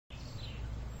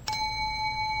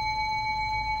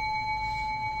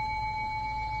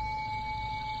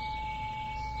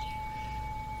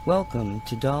Welcome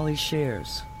to Dolly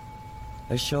Shares,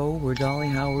 a show where Dolly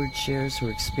Howard shares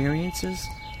her experiences,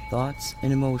 thoughts,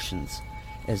 and emotions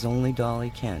as only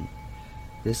Dolly can.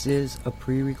 This is a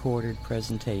pre-recorded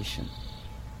presentation.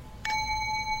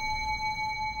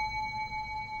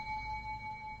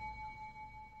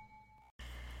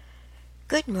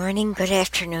 Good morning, good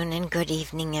afternoon, and good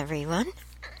evening, everyone.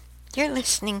 You're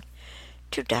listening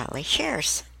to Dolly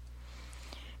Shares.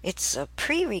 It's a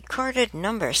pre-recorded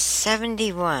number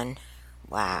 71.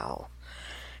 Wow.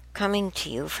 Coming to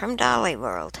you from Dolly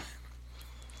World.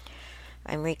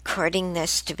 I'm recording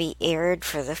this to be aired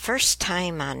for the first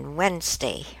time on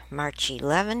Wednesday, March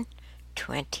 11,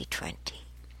 2020.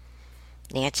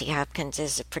 Nancy Hopkins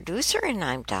is the producer, and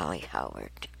I'm Dolly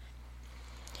Howard.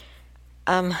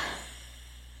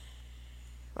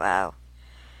 Wow.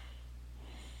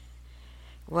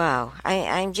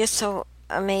 I'm just so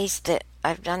amazed that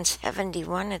I've done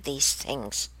 71 of these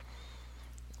things.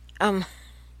 Let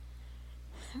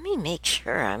me make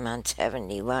sure I'm on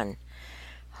 71.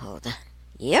 Hold on.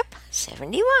 Yep,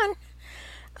 71.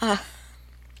 I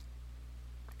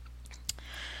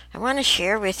want to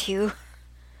share with you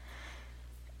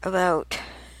about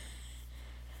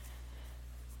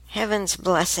heaven's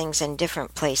blessings in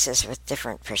different places with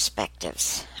different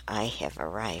perspectives. I have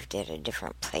arrived at a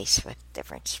different place with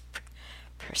different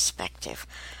perspective.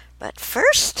 But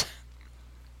first,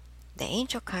 the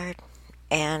angel card.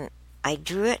 And I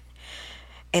drew it,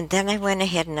 and then I went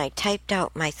ahead and I typed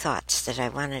out my thoughts that I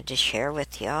wanted to share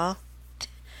with y'all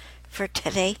for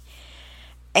today.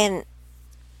 And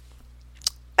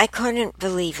I couldn't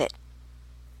believe it.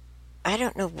 I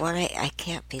don't know what I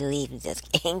can't believe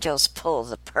that angels pull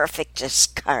the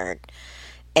perfectest card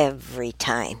every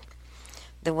time.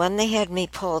 The one they had me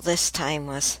pull this time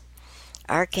was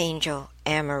Archangel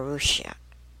Amarusha.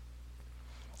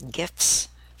 Gifts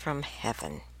from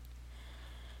heaven.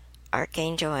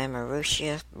 Archangel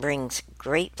Amarusha brings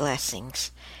great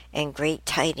blessings and great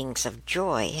tidings of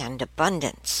joy and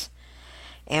abundance.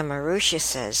 Amarusha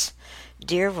says,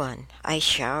 "Dear one, I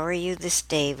shower you this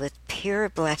day with pure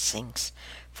blessings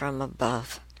from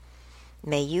above.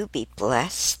 May you be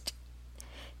blessed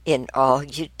in all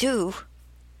you do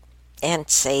and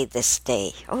say this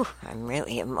day." Oh, I'm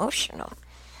really emotional.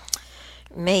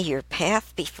 "May your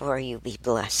path before you be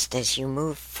blessed as you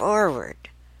move forward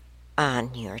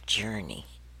on your journey.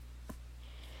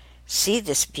 See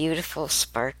this beautiful,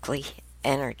 sparkly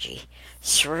energy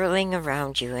swirling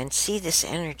around you, and see this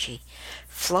energy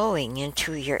flowing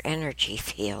into your energy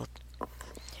field.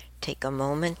 Take a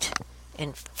moment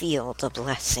and feel the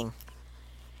blessing.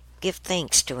 Give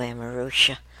thanks to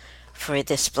Amarusha for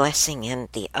this blessing and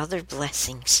the other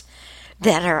blessings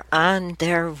that are on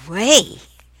their way.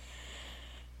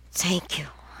 Thank you,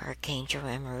 Archangel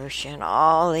Amarusha, and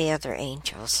all the other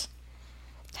angels.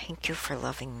 Thank you for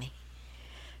loving me,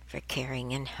 for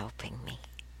caring and helping me.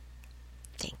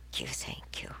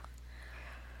 Thank you.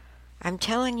 I'm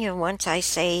telling you, once I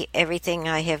say everything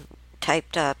I have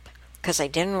typed up, because I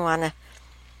didn't want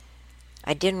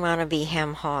to be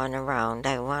hem-hawing around.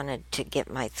 I wanted to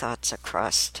get my thoughts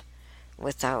across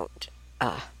without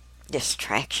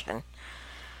distraction.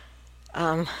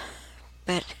 But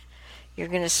you're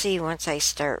going to see once I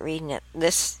start reading it,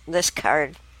 this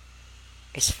card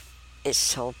is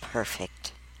so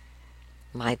perfect.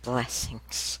 My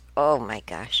blessings. Oh my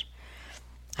gosh.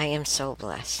 I am so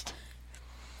blessed.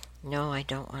 No, I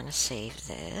don't want to save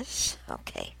this.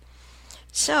 Okay.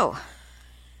 So.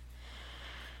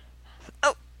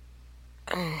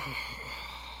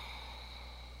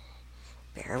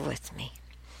 Bear with me.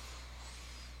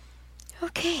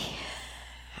 Okay.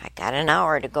 I got an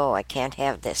hour to go. I can't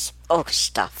have this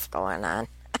stuff going on.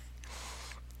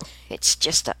 It's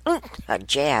just a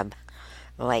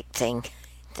jab-like thing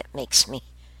that makes me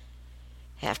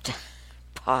have to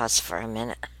pause for a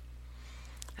minute.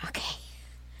 Okay.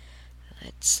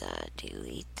 Let's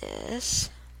delete this.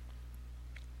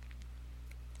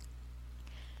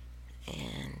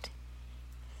 And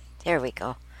there we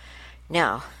go.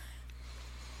 Now,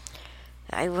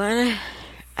 I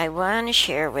want to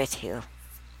share with you.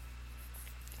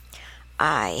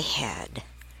 I had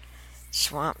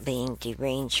swamp being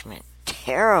derangement.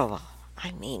 Terrible.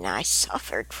 I mean, I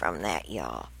suffered from that,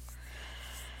 y'all.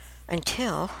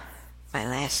 Until my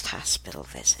last hospital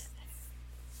visit.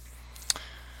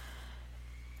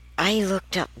 I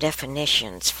looked up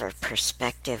definitions for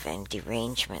perspective and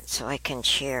derangement so I can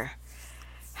share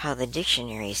how the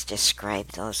dictionaries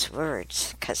describe those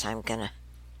words, because I'm going to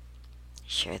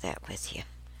share that with you.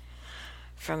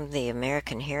 From the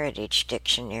American Heritage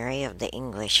Dictionary of the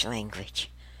English Language,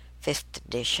 5th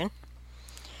edition,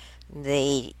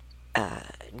 they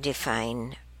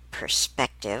define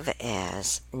perspective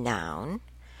as noun,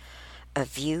 a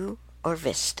view or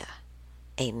vista,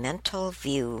 a mental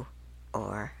view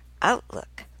or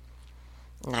outlook.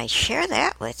 And I share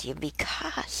that with you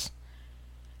because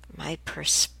my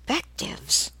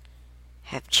perspectives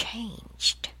have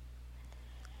changed.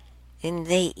 And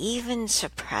they even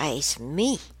surprise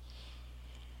me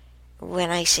when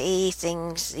I say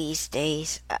things these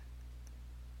days.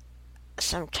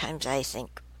 Sometimes I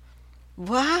think,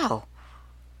 wow,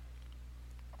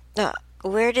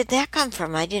 where did that come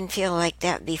from? I didn't feel like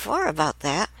that before about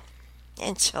that.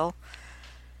 And so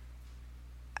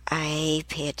I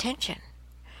pay attention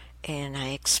and I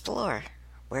explore.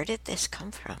 Where did this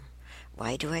come from?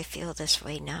 Why do I feel this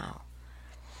way now?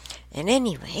 And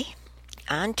anyway,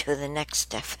 on to the next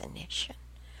definition.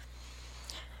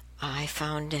 I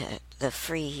found the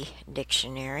free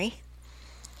dictionary.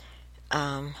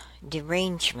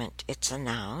 Derangement, it's a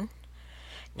noun.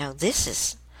 Now this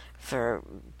is for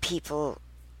people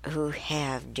who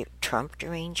have Trump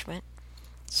derangement,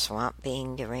 swamp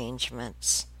being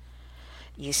derangements.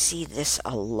 You see this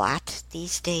a lot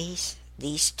these days,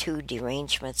 these two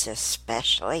derangements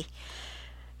especially.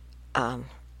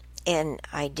 And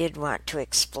I did want to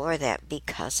explore that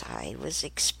because I was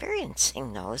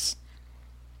experiencing those,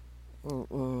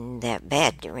 that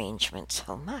bad derangement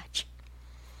so much.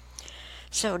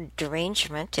 So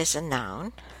derangement is a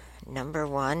noun. Number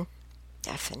one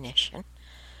definition: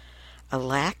 a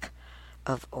lack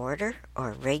of order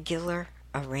or regular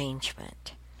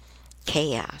arrangement,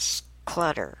 chaos,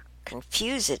 clutter,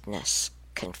 confusedness,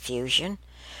 confusion,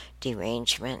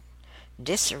 derangement,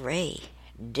 disarray,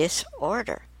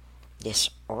 disorder,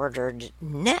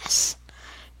 disorderedness,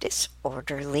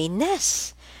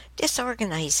 disorderliness,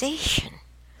 disorganization,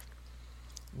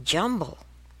 jumble,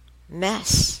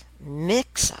 mess,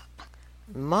 mix-up,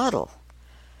 muddle,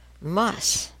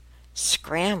 muss,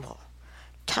 scramble,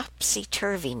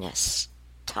 topsy-turviness,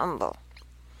 tumble.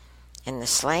 And the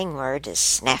slang word is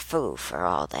snafu for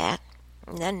all that.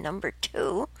 And then number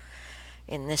two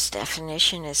in this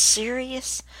definition is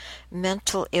serious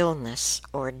mental illness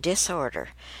or disorder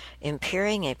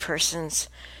impairing a person's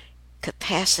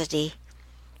capacity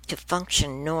to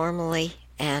function normally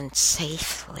and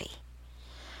safely.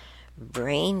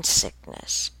 Brain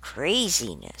sickness,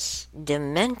 craziness,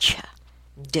 dementia,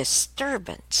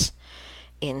 disturbance,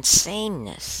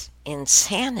 insaneness,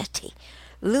 insanity,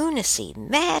 lunacy,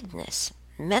 madness,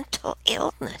 mental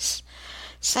illness,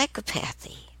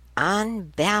 psychopathy,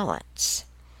 unbalance.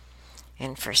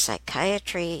 And for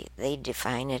psychiatry, they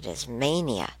define it as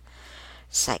mania.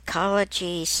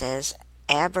 Psychology says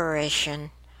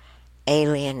aberration,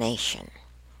 alienation.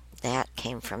 That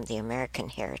came from the American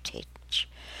Heritage.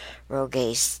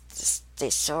 Roget's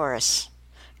Thesaurus,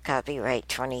 copyright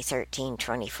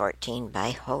 2013-2014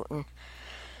 by Houghton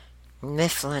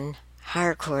Mifflin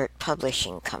Harcourt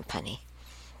Publishing Company.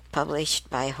 Published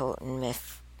by Houghton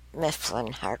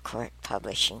Mifflin Harcourt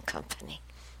Publishing Company.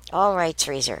 All rights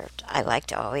reserved. I like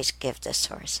to always give the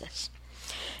sources.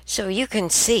 So you can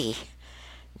see,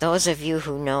 those of you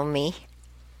who know me,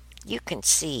 you can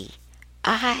see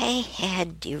I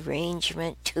had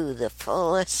derangement to the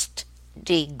fullest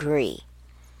degree.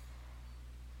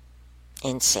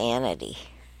 Insanity,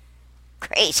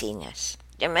 craziness,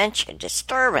 dementia,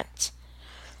 disturbance,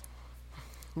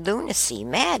 lunacy,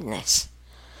 madness,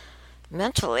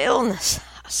 mental illness,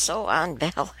 so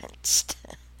unbalanced.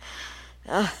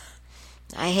 I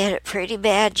had it pretty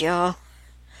bad, y'all.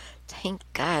 Thank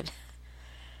God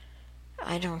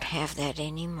I don't have that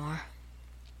anymore.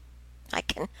 I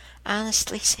can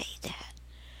honestly say that.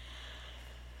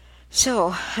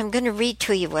 So, I'm going to read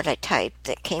to you what I typed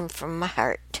that came from my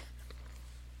heart.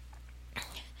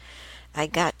 I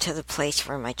got to the place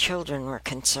where my children were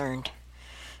concerned.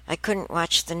 I couldn't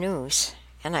watch the news,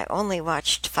 and I only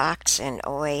watched Fox and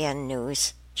OAN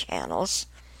news channels.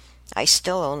 I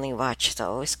still only watch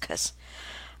those because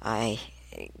I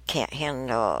can't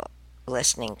handle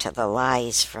listening to the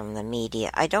lies from the media.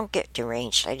 I don't get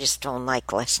deranged. I just don't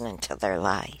like listening to their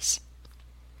lies.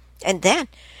 And then,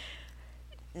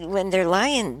 when they're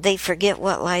lying, they forget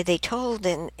what lie they told,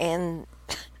 and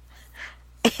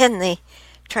they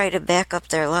try to back up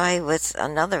their lie with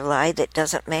another lie that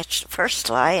doesn't match the first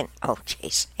lie, and oh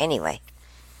jeez. Anyway,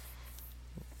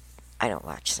 I don't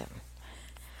watch them.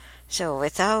 So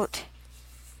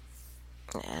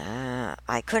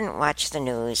I couldn't watch the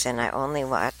news, and I only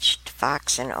watched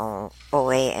Fox and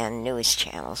OAN news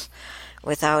channels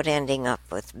without ending up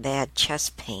with bad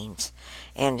chest pains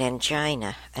and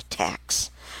angina attacks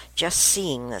just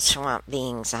seeing the swamp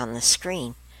beings on the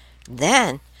screen.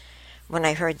 Then, when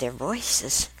I heard their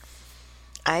voices,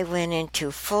 I went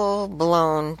into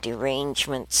full-blown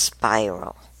derangement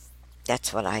spiral.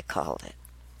 That's what I called it.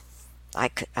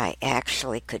 I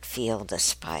actually could feel the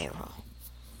spiral.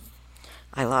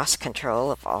 I lost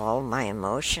control of all my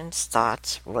emotions,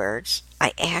 thoughts, words.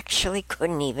 I actually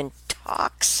couldn't even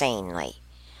talk sanely.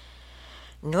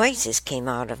 Noises came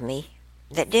out of me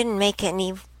that didn't make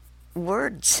any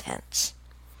word sense.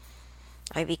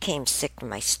 I became sick to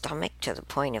my stomach to the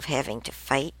point of having to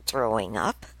fight throwing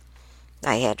up.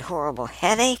 I had horrible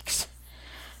headaches.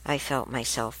 I felt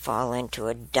myself fall into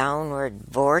a downward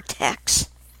vortex.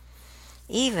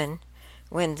 Even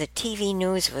when the TV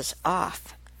news was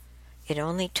off, it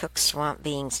only took swamp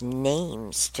beings'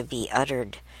 names to be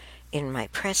uttered in my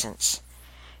presence,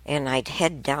 and I'd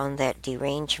head down that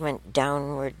derangement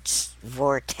downwards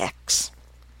vortex.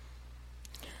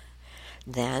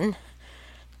 Then,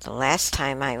 the last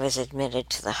time I was admitted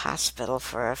to the hospital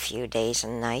for a few days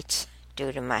and nights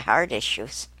due to my heart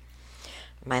issues,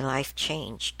 my life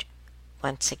changed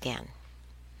once again.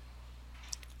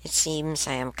 It seems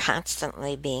I am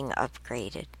constantly being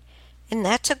upgraded, and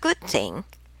that's a good thing.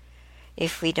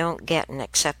 If we don't get and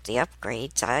accept the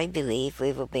upgrades, I believe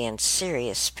we will be in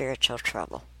serious spiritual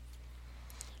trouble.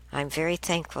 I'm very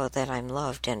thankful that I'm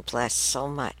loved and blessed so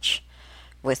much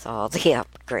with all the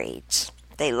upgrades.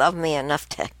 They love me enough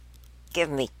to give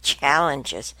me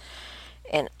challenges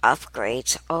and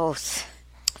upgrades. Oh,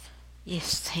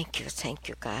 yes, thank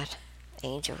you, God.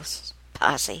 Angels,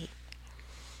 posse.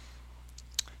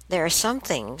 There are some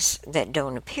things that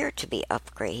don't appear to be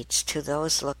upgrades to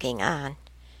those looking on,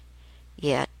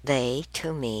 yet they,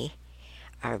 to me,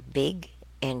 are big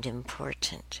and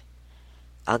important.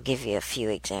 I'll give you a few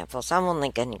examples. I'm only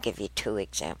going to give you 2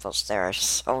 examples. There are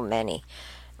so many.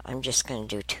 I'm just going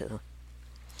to do 2.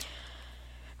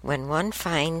 When one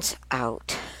finds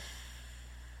out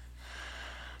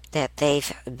that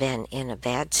they've been in a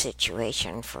bad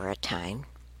situation for a time,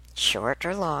 short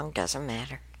or long, doesn't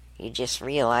matter. You just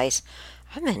realize,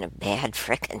 I'm in a bad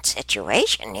frickin'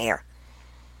 situation here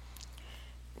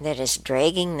that is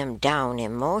dragging them down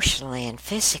emotionally and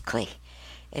physically,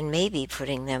 and maybe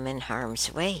putting them in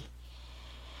harm's way.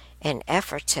 And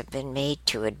efforts have been made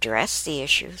to address the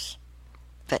issues,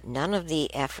 but none of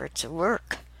the efforts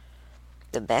work.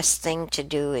 The best thing to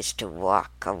do is to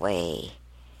walk away,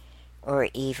 or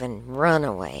even run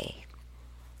away,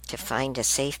 to find a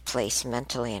safe place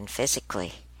mentally and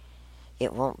physically.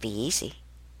 It won't be easy,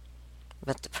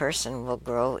 but the person will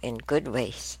grow in good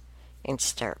ways and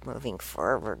start moving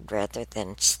forward rather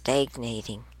than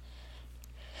stagnating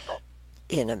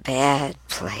in a bad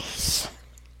place.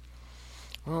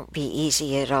 Won't be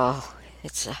easy at all.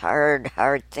 It's a hard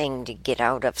thing to get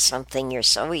out of something you're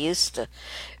so used to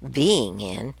being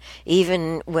in,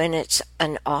 even when it's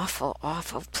an awful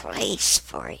place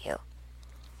for you.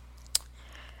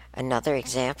 Another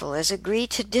example is agree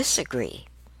to disagree.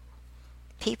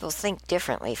 People think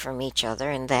differently from each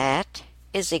other, and that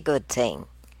is a good thing.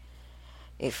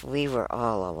 If we were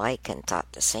all alike and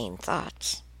thought the same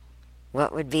thoughts,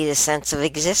 what would be the sense of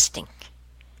existing?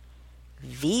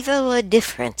 Viva la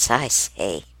difference, I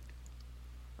say.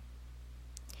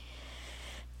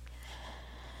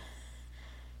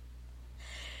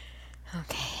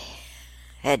 Okay,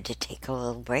 had to take a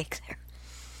little break there.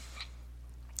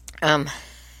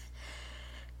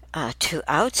 To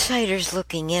outsiders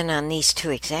looking in on these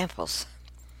 2 examples,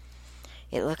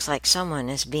 it looks like someone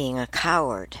is being a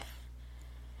coward.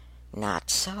 Not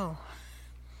so.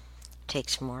 It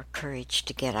takes more courage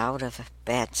to get out of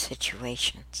bad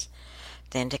situations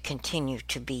than to continue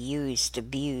to be used,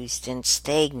 abused, and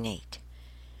stagnate.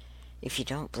 If you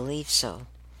don't believe so,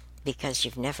 because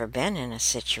you've never been in a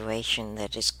situation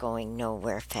that is going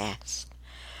nowhere fast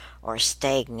or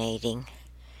stagnating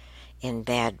in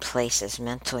bad places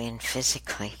mentally and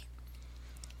physically,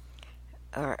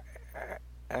 or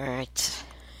it's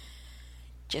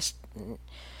just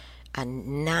a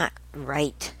not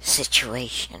right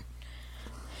situation.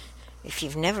 If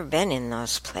you've never been in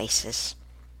those places,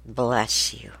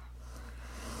 bless you.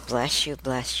 Bless you,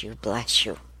 bless you, bless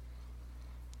you.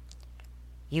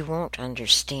 You won't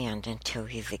understand until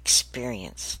you've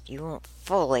experienced. You won't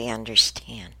fully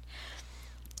understand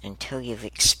until you've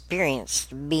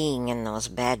experienced being in those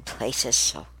bad places.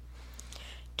 So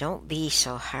don't be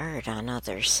so hard on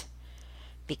others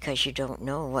because you don't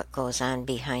know what goes on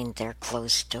behind their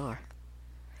closed door.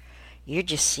 You're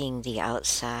just seeing the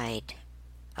outside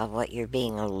of what you're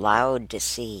being allowed to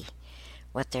see,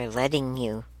 what they're letting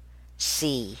you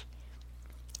see,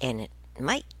 and it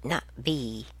might not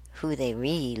be who they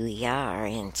really are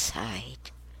inside.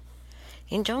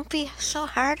 And don't be so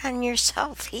hard on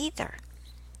yourself either.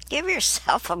 Give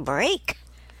yourself a break.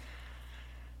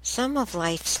 Some of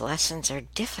life's lessons are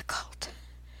difficult,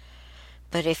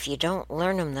 but if you don't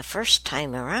learn them the first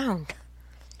time around,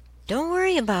 don't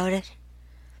worry about it,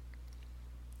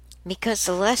 because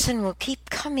the lesson will keep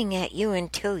coming at you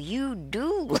until you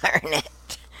do learn it.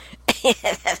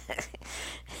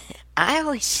 I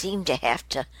always seem to have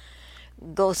to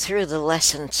go through the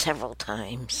lesson several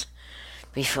times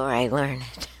before I learn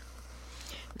it.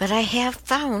 But I have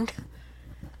found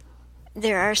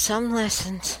there are some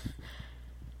lessons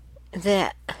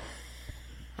that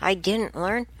I didn't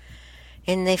learn,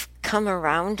 and they've come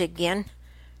around again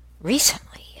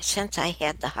recently since I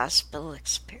had the hospital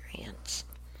experience.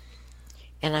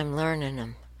 And I'm learning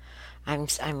them.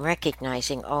 I'm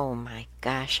recognizing, oh my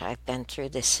gosh, I've been through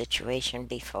this situation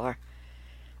before.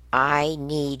 I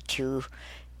need to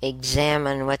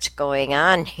examine what's going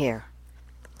on here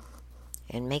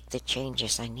and make the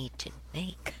changes I need to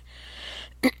make.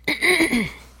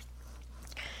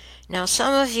 Now,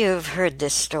 some of you have heard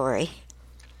this story,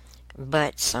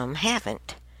 but some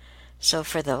haven't. So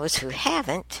for those who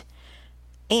haven't,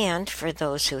 and for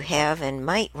those who have and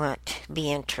might want to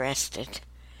be interested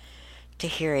to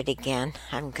hear it again,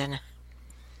 I'm going to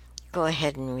go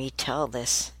ahead and retell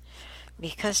this,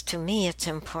 because to me it's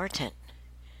important.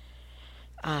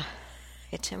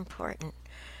 It's important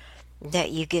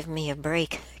that you give me a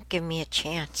break, give me a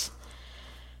chance.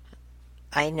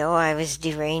 I know I was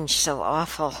deranged so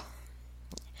awful,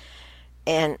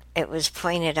 and it was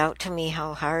pointed out to me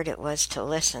how hard it was to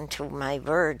listen to my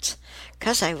words,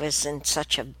 because I was in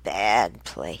such a bad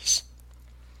place.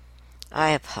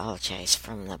 I apologize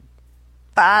from the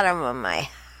bottom of my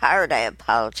heart. I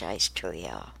apologize to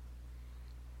y'all.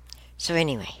 So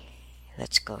anyway,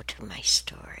 let's go to my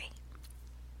story.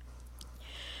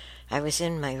 I was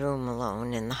in my room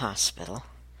alone in the hospital.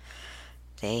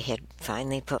 They had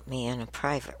finally put me in a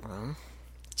private room,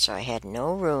 so I had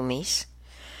no roomies.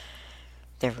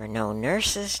 There were no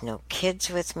nurses, no kids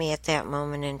with me at that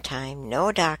moment in time,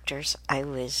 no doctors. I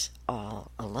was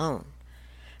all alone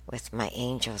with my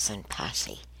angels and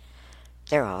posse.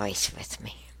 They're always with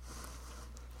me.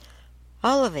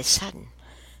 All of a sudden,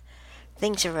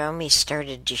 things around me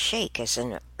started to shake as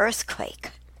an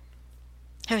earthquake.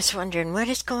 I was wondering, what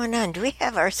is going on? Do we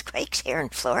have earthquakes here in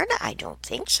Florida? I don't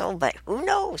think so, but who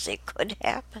knows? It could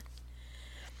happen.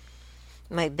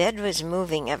 My bed was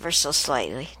moving ever so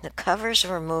slightly. The covers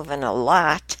were moving a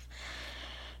lot.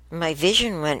 My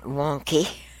vision went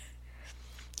wonky.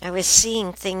 I was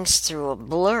seeing things through a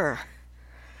blur.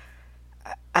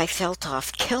 I felt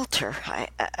off kilter.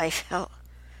 I felt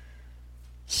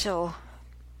so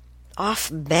off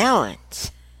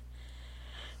balance.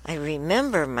 I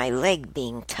remember my leg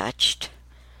being touched,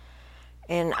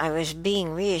 and I was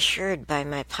being reassured by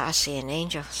my posse and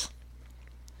angels.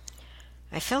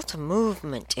 I felt a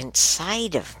movement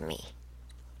inside of me.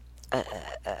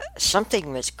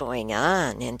 Something was going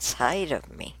on inside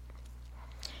of me,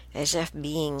 as if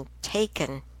being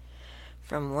taken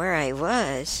from where I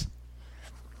was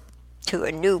to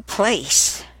a new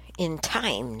place in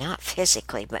time, not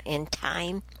physically, but in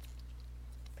time.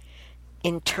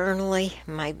 Internally,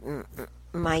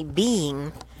 my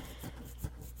being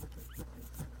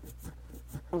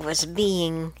was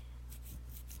being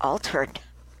altered.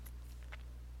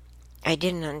 I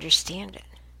didn't understand it.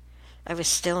 I was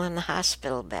still in the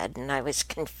hospital bed, and I was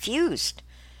confused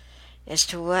as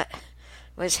to what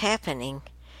was happening,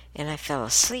 and I fell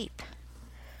asleep.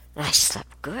 And I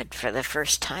slept good for the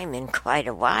first time in quite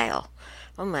a while.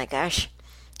 Oh my gosh,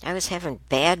 I was having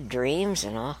bad dreams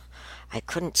and all. I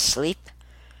couldn't sleep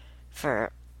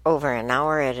for over an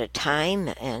hour at a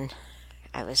time, and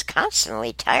I was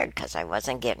constantly tired because I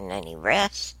wasn't getting any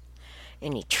rest,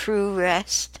 any true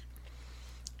rest.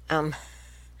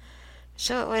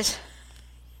 So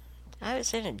I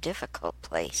was in a difficult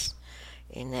place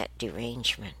in that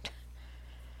derangement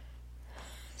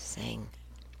thing.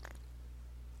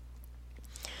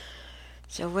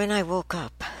 So when I woke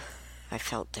up, I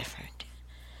felt different.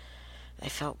 I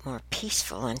felt more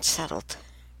peaceful and settled.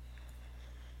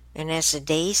 And as the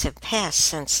days have passed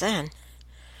since then,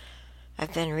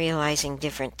 I've been realizing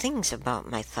different things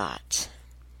about my thoughts.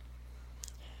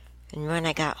 And when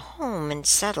I got home and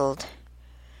settled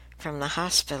from the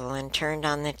hospital and turned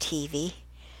on the TV,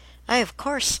 I of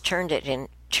course turned it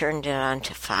on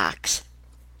to Fox.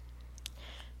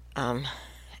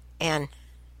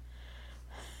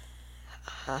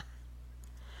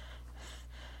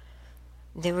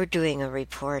 They were doing a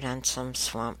report on some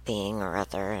swamp being or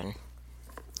other,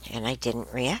 and I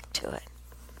didn't react to it.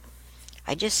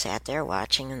 I just sat there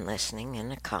watching and listening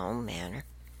in a calm manner.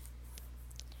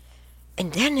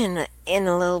 And then in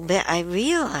a little bit I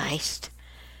realized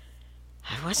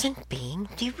I wasn't being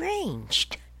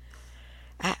deranged.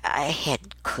 I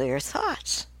had clear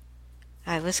thoughts.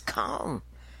 I was calm.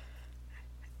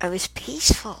 I was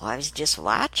peaceful. I was just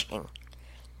watching.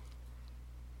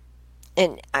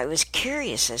 And I was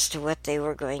curious as to what they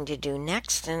were going to do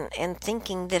next, and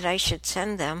thinking that I should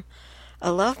send them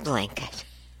a love blanket.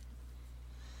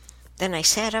 Then I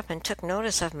sat up and took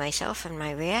notice of myself and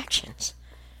my reactions.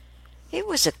 It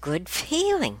was a good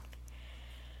feeling.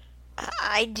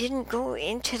 I didn't go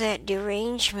into that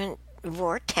derangement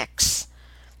vortex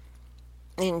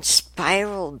and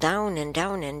spiral down and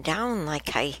down and down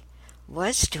like I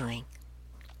was doing.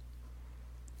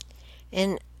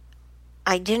 And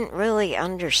I didn't really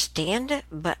understand it,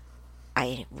 but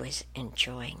I was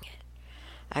enjoying it.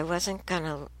 I wasn't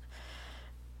gonna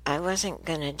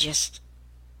just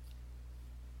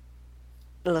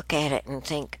look at it and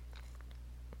think,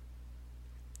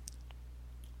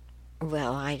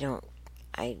 well, I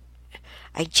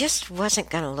just wasn't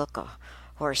gonna look a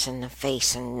horse in the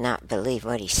face and not believe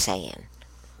what he's saying.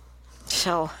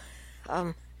 So,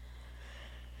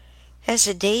 as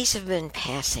the days have been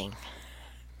passing,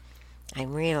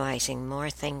 I'm realizing more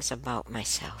things about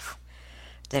myself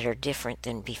that are different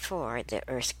than before the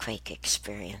earthquake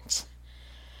experience.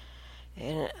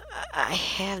 And I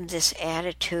have this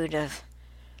attitude of,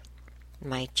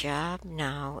 my job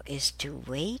now is to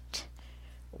wait,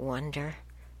 wonder,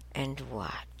 and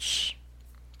watch.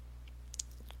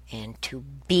 And to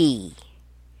be.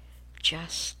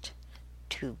 Just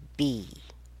to be.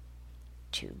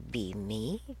 To be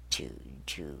me, to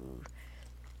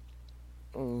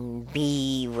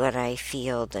be what I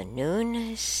feel, the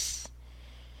newness,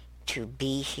 to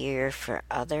be here for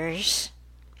others.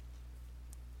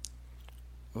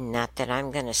 Not that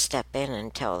I'm going to step in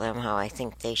and tell them how I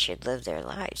think they should live their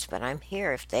lives, but I'm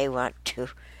here if they want to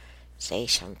say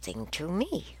something to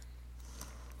me.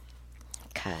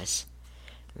 Because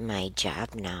my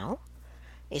job now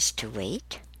is to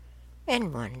wait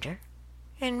and wonder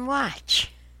and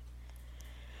watch.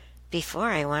 Before,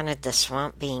 I wanted the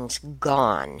swamp beings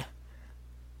gone,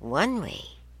 one way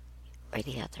or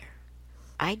the other.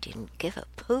 I didn't give a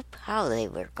poop how they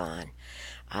were gone.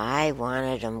 I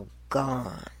wanted them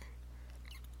gone.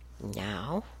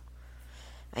 Now,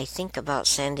 I think about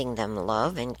sending them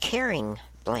love and caring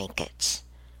blankets.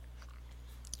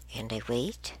 And I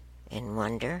wait and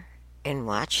wonder and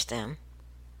watch them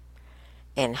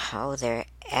and how their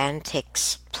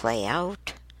antics play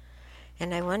out.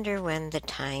 And I wonder when the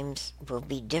times will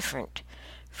be different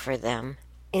for them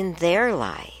in their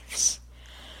lives.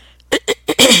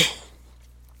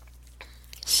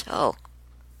 So,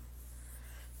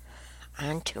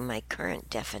 on to my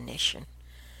current definition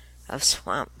of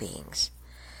swamp beings,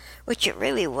 which it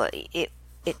really was. It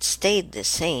stayed the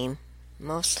same,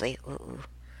 mostly. Ooh,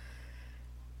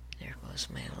 there goes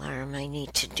my alarm. I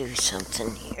need to do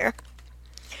something here.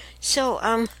 So,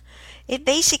 it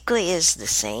basically is the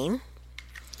same,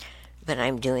 but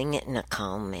I'm doing it in a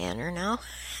calm manner now.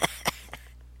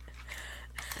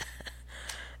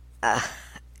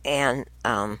 And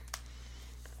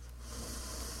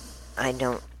I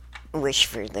don't wish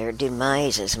for their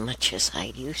demise as much as I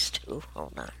used to.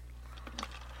 Hold on.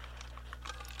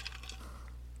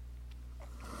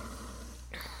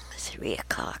 Three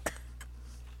o'clock.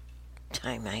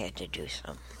 Time I had to do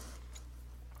something.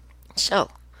 So,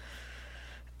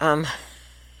 on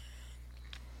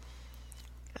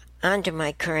to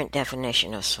my current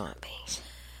definition of swamp beings.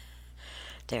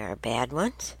 There are bad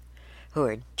ones who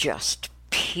are just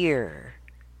pure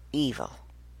evil.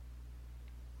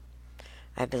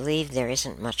 I believe there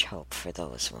isn't much hope for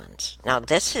those ones. Now,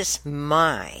 this is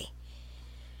my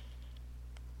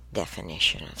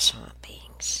definition of swamp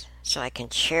beings, so I can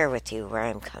share with you where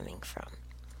I'm coming from.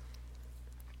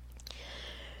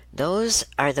 Those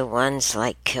are the ones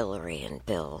like Hillary and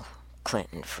Bill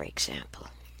Clinton, for example.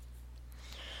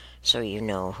 So you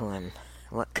know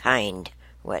what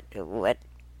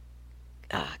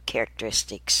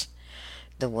characteristics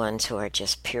the ones who are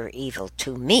just pure evil,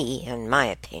 to me, in my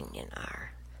opinion,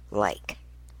 are like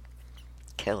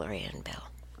Hillary and Bill.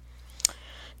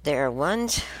 There are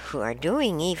ones who are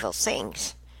doing evil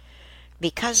things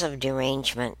because of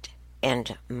derangement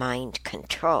and mind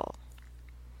control.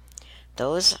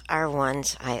 Those are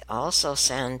ones I also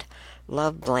send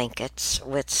love blankets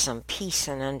with some peace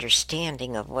and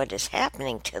understanding of what is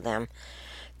happening to them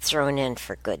thrown in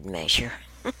for good measure.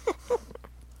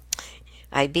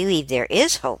 I believe there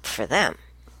is hope for them,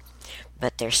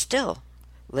 but they're still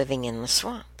living in the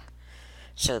swamp.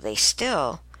 So they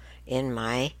still, in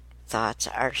my thoughts,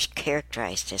 are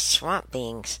characterized as swamp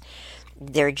beings.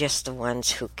 They're just the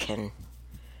ones who can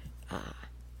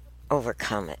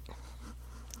overcome it.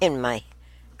 in my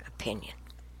opinion.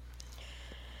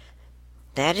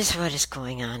 That is what is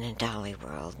going on in Dolly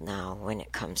World now when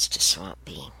it comes to swamp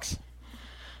beings.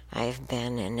 I have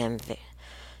been and am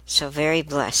so very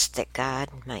blessed that God,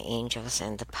 my angels,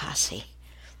 and the posse,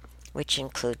 which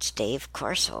includes Dave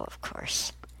Corso, of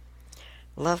course,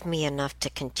 love me enough to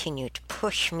continue to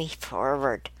push me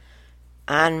forward,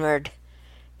 onward,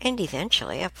 and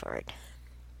eventually upward.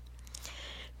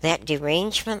 That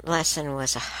derangement lesson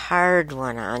was a hard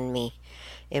one on me,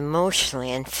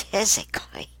 emotionally and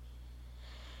physically.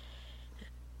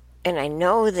 And I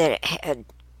know that it had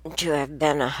to have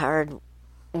been a hard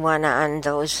one on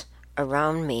those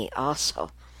around me also,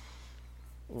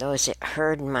 those that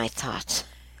heard my thoughts.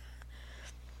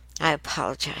 I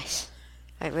apologize.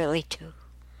 I really do.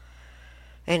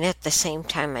 And at the same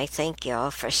time, I thank you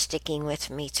all for sticking with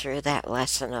me through that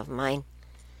lesson of mine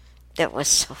that was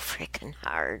so freaking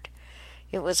hard.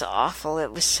 It was awful.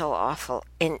 It was so awful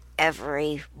in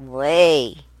every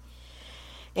way.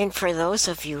 And for those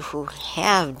of you who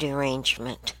have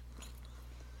derangement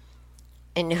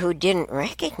and who didn't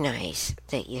recognize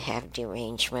that you have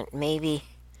derangement, maybe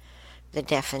the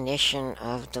definition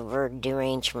of the word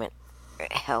derangement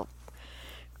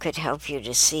could help you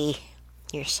to see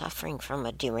you're suffering from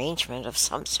a derangement of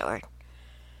some sort.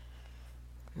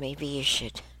 Maybe you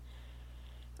should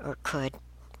or could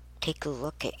take a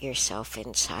look at yourself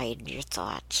inside your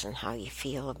thoughts and how you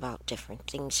feel about different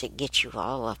things that get you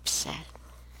all upset.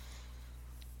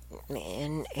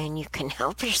 And you can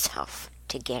help yourself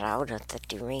to get out of the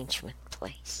derangement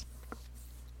place.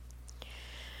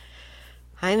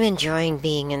 I'm enjoying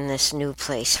being in this new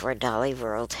place where Dolly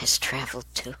World has traveled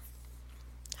to.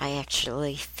 I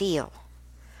actually feel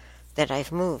that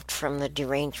I've moved from the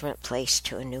derangement place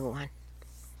to a new one.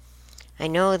 I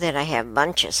know that I have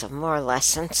bunches of more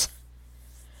lessons,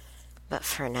 but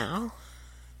for now,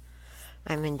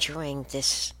 I'm enjoying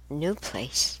this new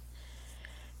place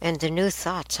and the new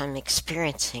thoughts I'm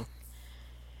experiencing.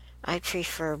 I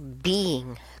prefer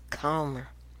being calmer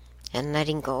and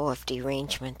letting go of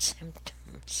derangement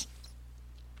symptoms.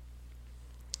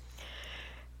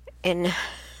 And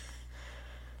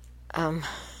I'm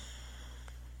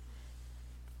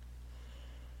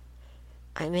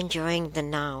enjoying the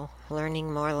now,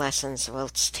 learning more lessons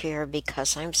whilst here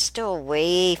because I'm still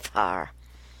way far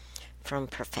from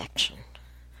perfection.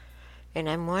 And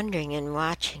I'm wondering and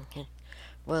watching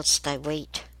whilst I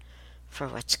wait for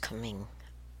what's coming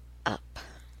up,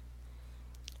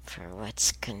 for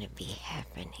what's going to be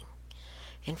happening,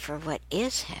 and for what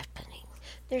is happening.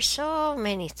 There's so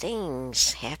many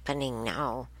things happening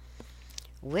now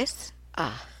with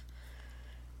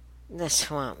the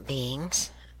swamp beings,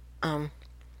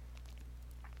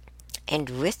 and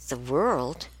with the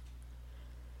world.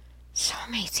 So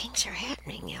many things are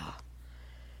happening, y'all.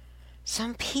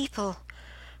 Some people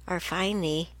are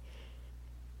finally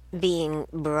being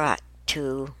brought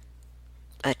to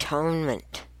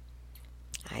atonement.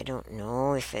 I don't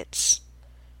know if it's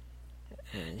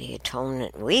the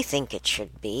atonement we think it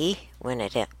should be when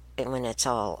it's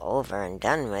all over and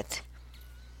done with.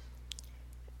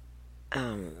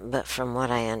 But from what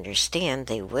I understand,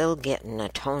 they will get an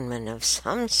atonement of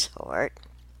some sort.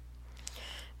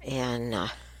 And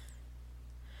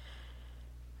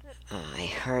I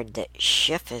heard that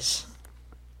Schiff is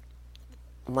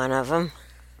one of them.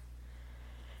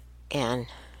 And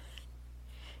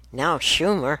now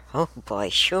Schumer, oh boy,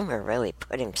 Schumer really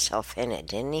put himself in it,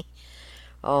 didn't he?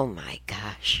 Oh my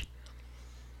gosh.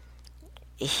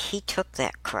 He took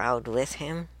that crowd with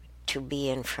him to be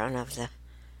in front of the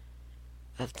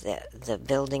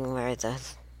building where the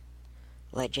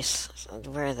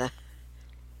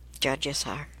judges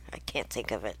are. I can't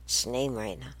think of its name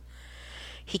right now.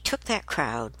 He took that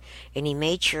crowd and he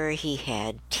made sure he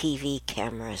had TV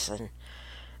cameras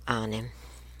on him.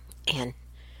 And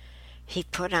he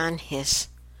put on his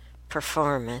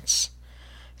performance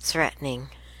threatening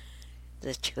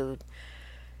the two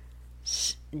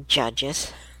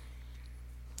judges.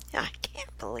 I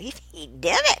can't believe he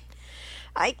did it.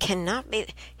 I cannot be.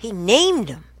 He named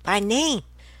them by name.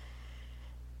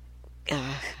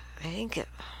 I think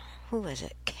who was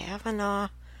it? Kavanaugh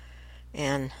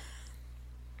and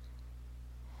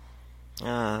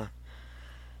the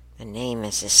name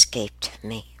has escaped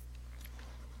me.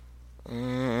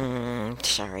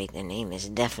 Sorry, the name has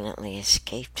definitely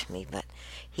escaped me, but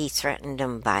he threatened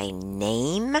them by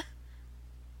name,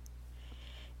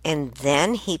 and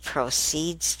then he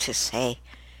proceeds to say,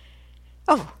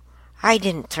 "Oh, I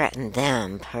didn't threaten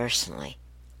them personally."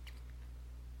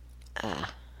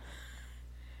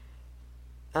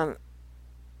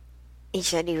 He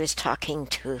said he was talking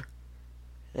to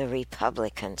the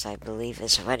Republicans, I believe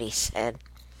is what he said.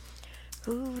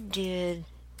 Who did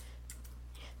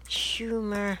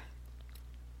Schumer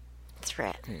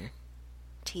threaten?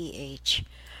 Threaten.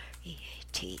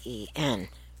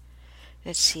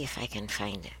 Let's see if I can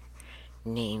find it.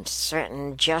 Names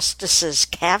threatened Justices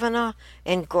Kavanaugh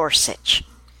and Gorsuch.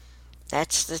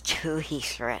 That's the two he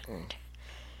threatened.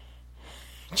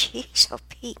 Jeez, oh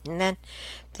Pete. And then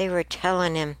they were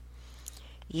telling him,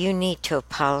 you need to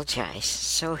apologize.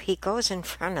 So he goes in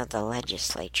front of the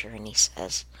legislature and he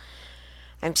says,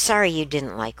 I'm sorry you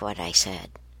didn't like what I said.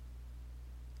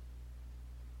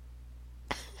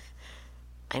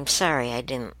 I'm sorry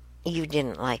you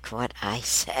didn't like what I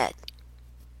said.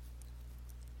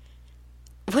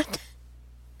 What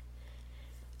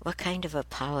kind of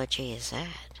apology is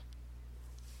that?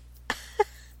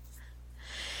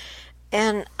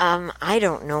 And I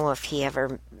don't know if he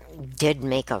ever did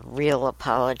make a real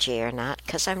apology or not,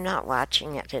 because I'm not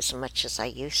watching it as much as I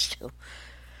used to.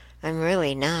 I'm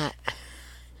really not.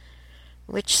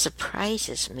 Which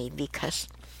surprises me, because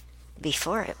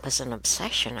before it was an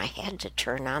obsession. I had to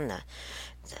turn on the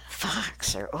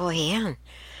Fox or OAN.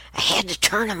 I had to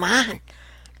turn them on.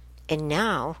 And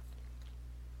now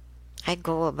I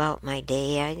go about my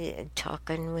day. I'm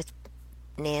talking with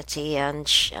Nancy on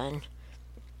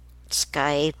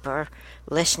Skype or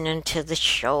listening to the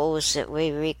shows that we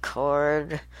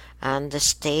record on the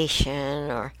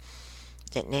station or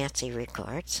that Nancy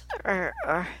records, or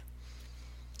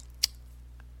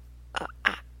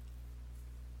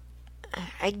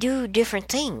I do different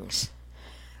things,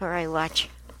 or I watch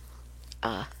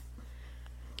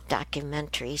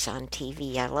documentaries on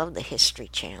TV. I love the History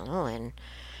Channel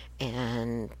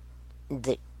and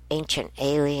the Ancient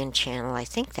Alien Channel. I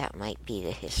think that might be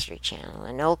the History Channel,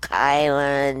 and Oak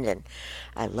Island, and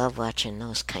I love watching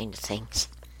those kind of things.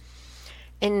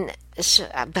 And so,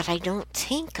 but I don't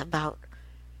think about,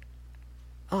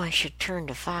 I should turn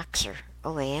to Fox or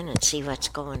OAN and see what's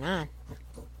going on.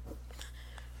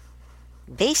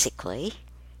 Basically,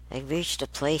 I've reached a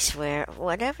place where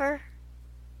whatever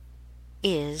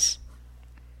is.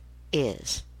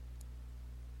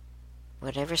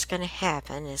 Whatever's going to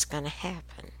happen is going to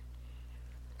happen.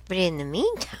 But in the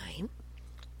meantime,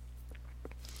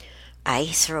 I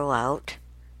throw out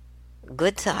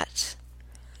good thoughts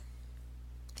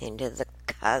into the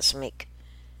cosmic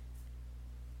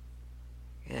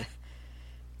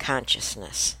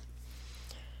consciousness.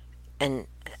 And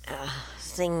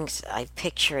things I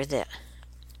picture that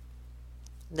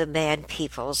the bad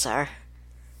peoples are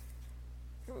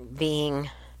being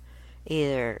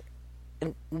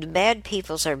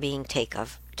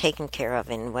taken care of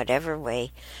in whatever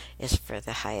way is for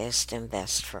the highest and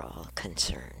best for all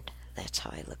concerned. That's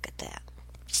how I look at that.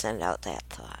 Send out that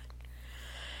thought.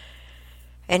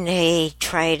 And they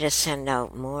try to send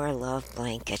out more love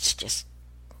blankets, just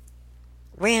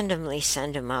randomly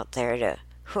send them out there to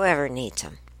whoever needs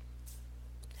them.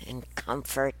 And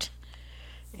comfort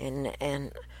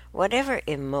and whatever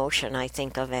emotion I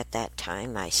think of at that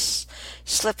time, I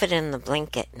slip it in the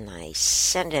blanket and I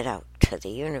send it out to the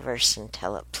universe and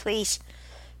tell it, please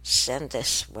send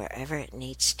this wherever it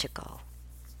needs to go,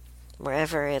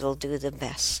 wherever it'll do the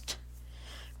best,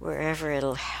 wherever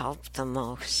it'll help the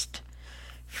most,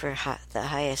 for the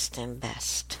highest and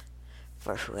best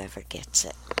for whoever gets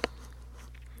it.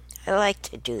 I like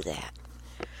to do that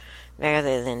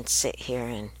rather than sit here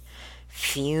and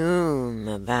fume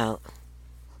about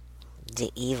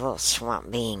the evil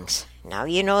swamp beings. Now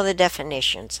you know the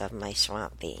definitions of my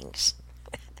swamp beings.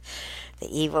 The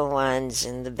evil ones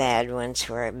and the bad ones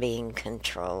who are being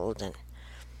controlled in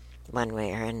one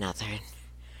way or another.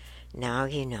 Now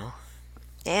you know.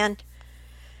 And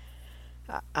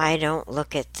I don't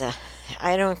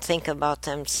think about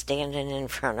them standing in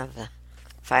front of the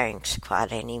firing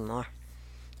squad anymore.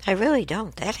 I really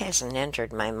don't. That hasn't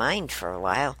entered my mind for a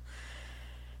while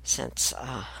since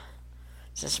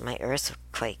my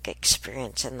earthquake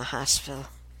experience in the hospital.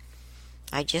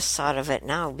 I just thought of it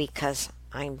now because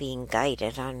I'm being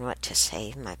guided on what to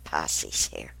say. My posse's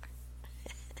here.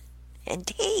 And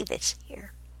Dave is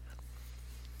here.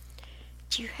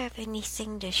 Do you have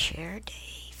anything to share,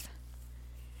 Dave?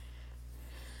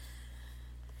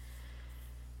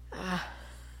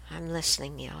 I'm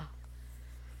listening, y'all.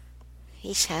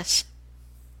 He says,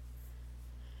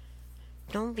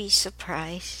 don't be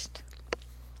surprised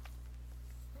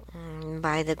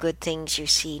by the good things you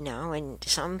see now, and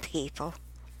some people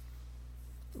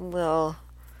will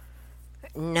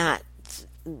not,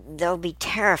 they'll be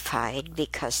terrified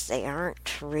because they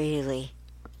aren't really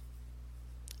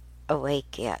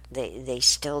awake yet. They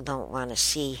still don't want to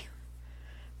see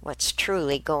what's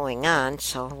truly going on,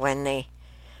 so when they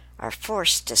are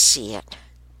forced to see it,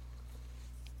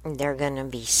 they're going to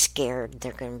be scared.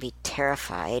 They're going to be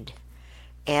terrified,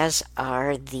 as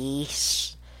are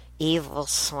these evil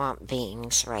swamp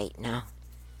beings right now.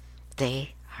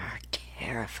 They are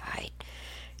terrified.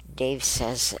 Dave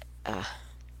says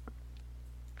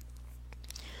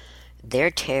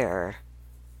their terror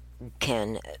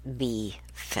can be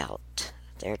felt.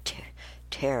 Their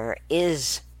terror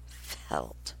is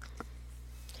felt.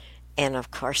 And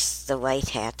of course, the white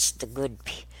hats, the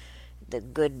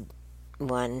good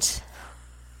ones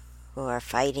who are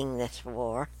fighting this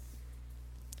war.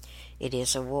 It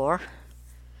is a war,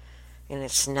 and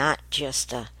it's not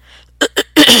just a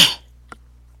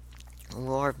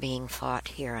war being fought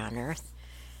here on earth.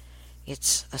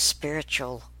 It's a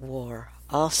spiritual war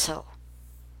also.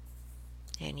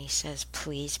 And he says,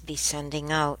 please be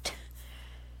sending out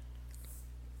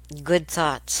good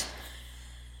thoughts.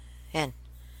 And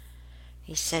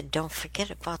he said, don't forget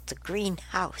about the green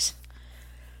house,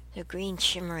 the green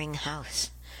shimmering house.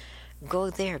 Go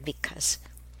there, because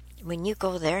when you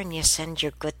go there and you send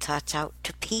your good thoughts out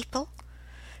to people,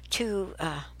 to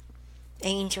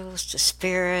angels, to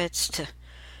spirits,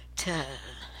 to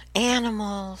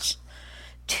animals,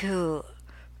 to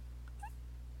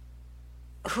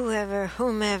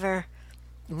whomever,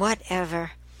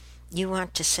 whatever you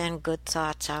want to send good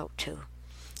thoughts out to.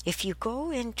 If you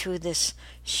go into this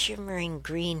shimmering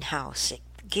greenhouse, it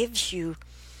gives you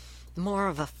more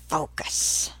of a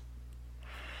focus.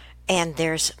 And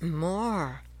there's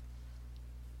more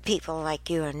people like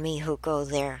you and me who go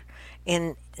there,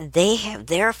 and they have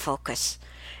their focus,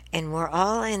 and we're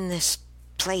all in this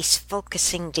place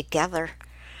focusing together,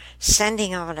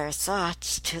 sending out our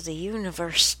thoughts to the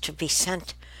universe to be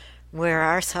sent where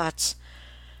our thoughts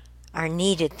are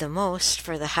needed the most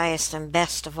for the highest and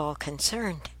best of all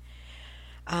concerned.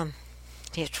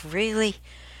 It really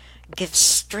gives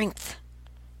strength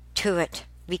to it,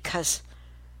 because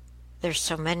there's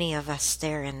so many of us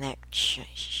there in that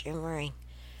shimmering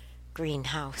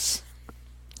greenhouse.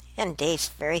 And Dave's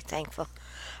very thankful,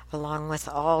 along with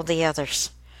all the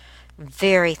others.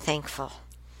 Very thankful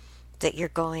that you're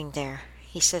going there.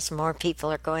 He says more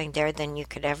people are going there than you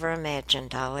could ever imagine,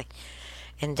 Dolly.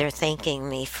 And they're thanking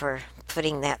me for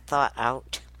putting that thought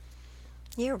out.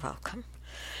 You're welcome.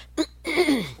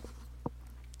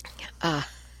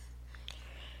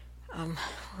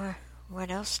 What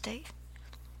else, Dave?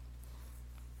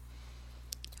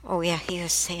 Oh yeah, he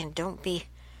was saying don't be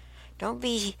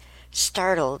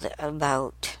startled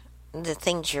about the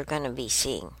things you're going to be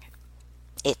seeing.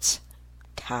 It's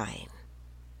time.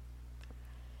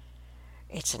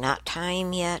 It's not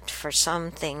time yet for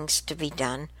some things to be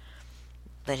done,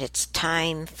 but it's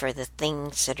time for the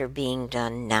things that are being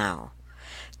done now.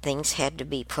 Things had to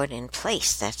be put in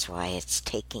place. That's why it's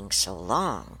taking so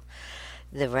long.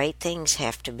 The right things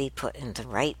have to be put in the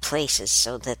right places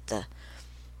so that the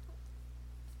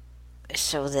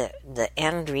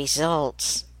end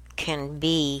results can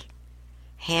be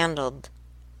handled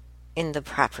in the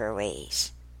proper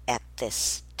ways at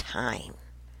this time.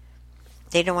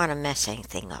 They don't want to mess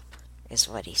anything up, is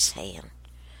what he's saying.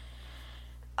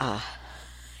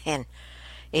 And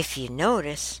if you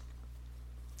notice,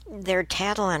 they're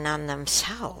tattling on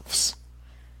themselves.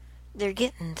 They're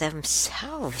getting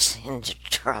themselves into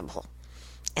trouble.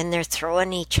 And they're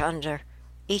throwing each other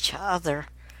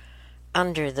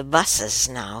under the buses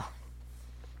now,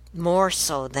 more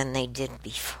so than they did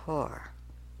before.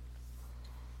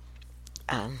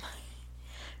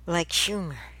 Like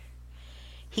Schumer.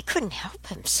 He couldn't help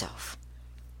himself.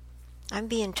 I'm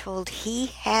being told he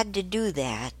had to do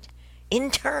that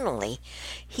internally.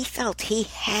 He felt he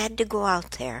had to go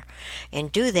out there and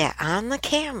do that on the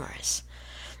cameras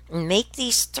and make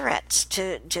these threats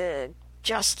to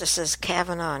Justices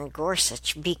Kavanaugh and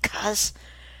Gorsuch, because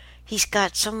he's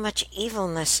got so much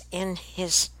evilness in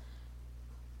his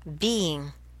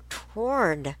being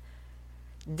toward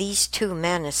these two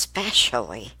men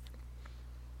especially,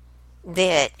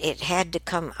 that it had to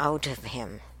come out of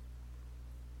him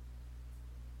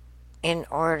in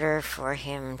order for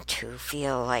him to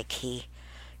feel like he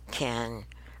can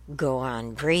go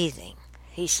on breathing.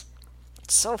 He's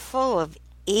so full of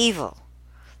evil.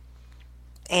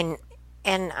 And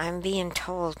I'm being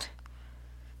told,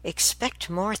 expect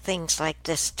more things like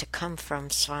this to come from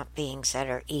swamp beings that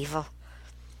are evil.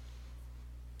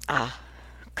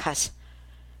 'Cause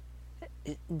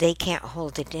they can't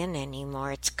hold it in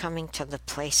anymore. It's coming to the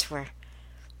place where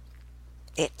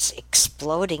it's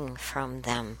exploding from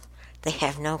them. They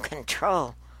have no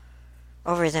control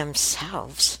over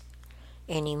themselves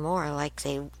anymore like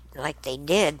they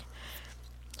did.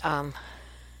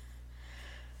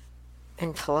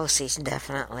 And Pelosi's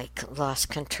definitely lost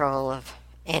control of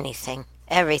anything,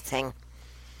 everything.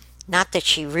 Not that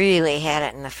she really had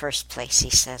it in the first place, he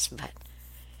says, but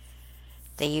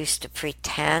they used to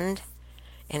pretend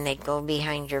and they'd go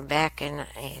behind your back, and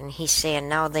he's saying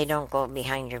now they don't go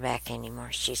behind your back anymore.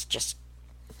 She's just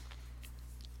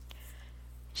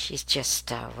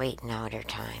waiting out her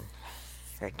time,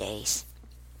 her days.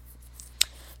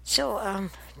 So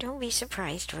don't be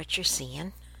surprised what you're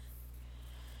seeing.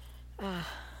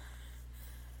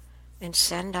 And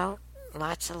send out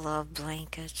lots of love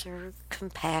blankets or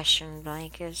compassion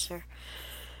blankets, or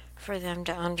for them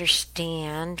to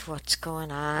understand what's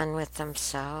going on with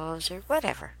themselves, or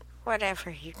whatever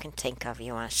you can think of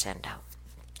you want to send out.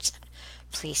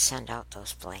 Please send out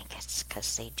those blankets,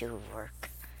 because they do work.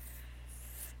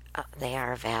 They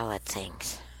are valid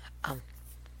things.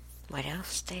 What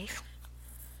else, Dave?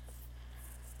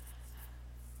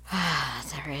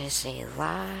 There is a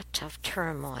lot of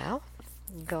turmoil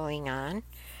going on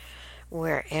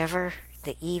wherever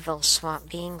the evil swamp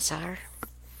beings are.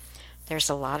 There's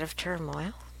a lot of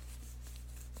turmoil.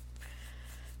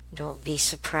 Don't be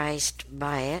surprised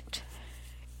by it.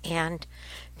 And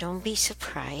don't be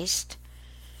surprised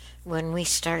when we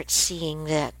start seeing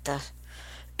that the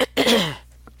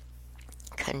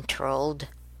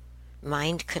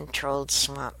mind-controlled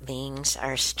swamp beings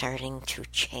are starting to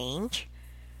change.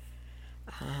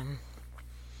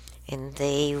 And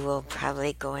they will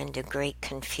probably go into great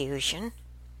confusion,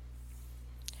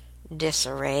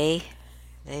 disarray.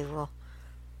 They will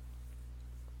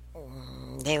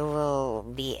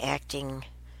be acting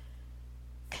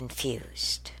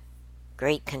confused.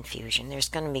 Great confusion. There's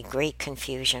going to be great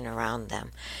confusion around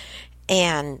them.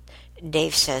 And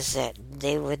Dave says that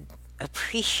they would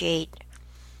appreciate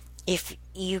if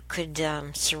you could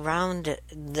surround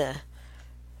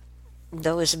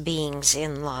those beings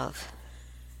in love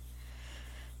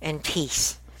and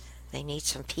peace. They need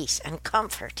some peace and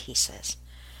comfort, he says.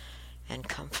 And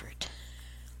comfort.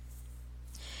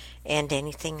 And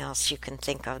anything else you can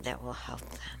think of that will help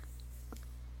them.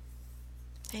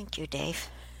 Thank you, Dave.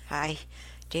 I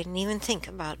didn't even think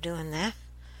about doing that.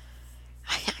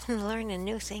 I'm learning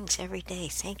new things every day.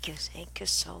 Thank you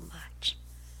so much.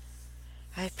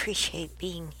 I appreciate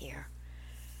being here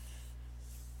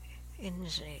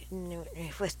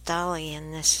with Dolly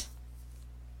in this.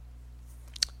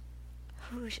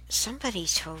 Somebody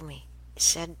told me,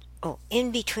 said,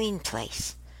 in-between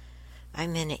place.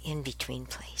 I'm in an in-between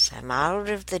place. I'm out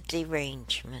of the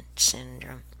derangement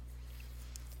syndrome.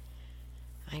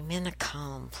 I'm in a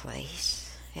calm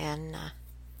place, and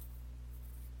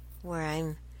where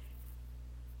I'm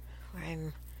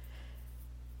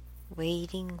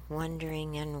waiting,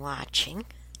 wondering, and watching.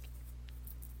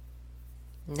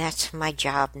 And that's my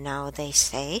job now, they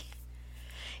say.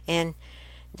 And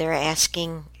they're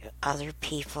asking other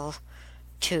people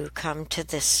to come to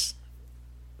this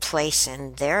place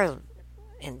in their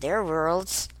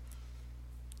worlds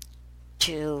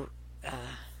to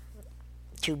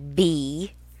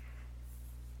be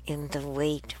in the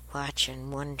wait, watch,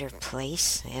 and wonder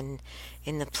place, and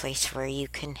in the place where you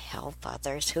can help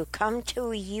others who come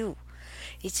to you.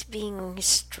 It's being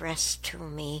stressed to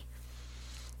me.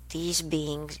 These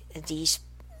beings, these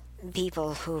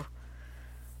people who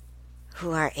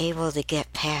are able to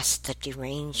get past the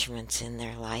derangements in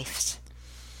their lives,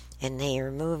 and they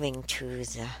are moving to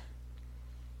the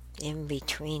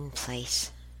in-between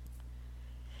place,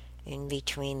 in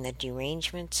between the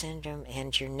derangement syndrome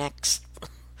and your next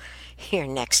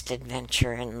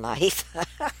adventure in life.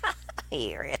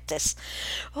 You're at this.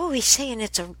 He's saying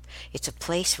it's a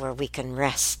place where we can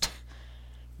rest,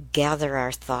 gather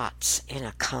our thoughts in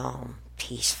a calm,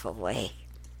 peaceful way.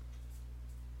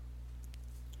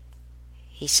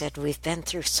 He said we've been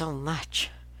through so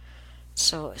much,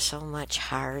 so much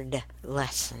hard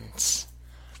lessons,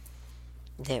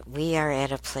 that we are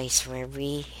at a place where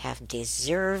we have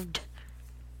deserved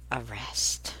a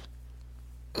rest.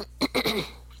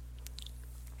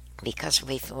 Because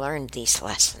we've learned these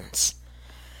lessons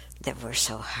that were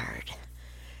so hard.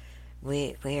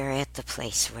 We are at the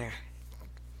place where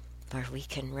we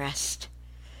can rest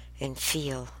and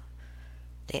feel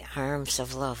the arms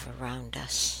of love around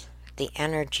us, the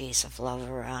energies of love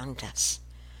around us.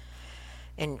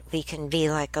 And we can be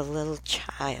like a little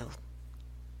child.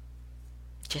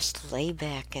 Just lay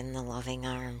back in the loving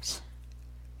arms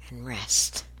and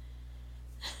rest.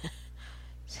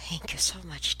 Thank you so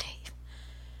much, Dave.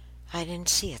 I didn't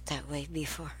see it that way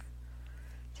before.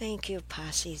 Thank you,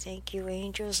 Posse. Thank you,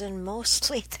 angels. And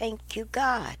mostly thank you,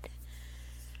 God.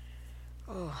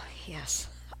 Oh, yes.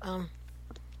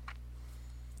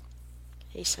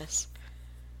 He says,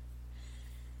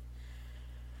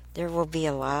 There will be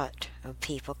a lot of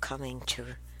people coming to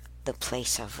the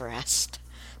place of rest.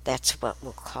 That's what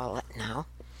we'll call it now.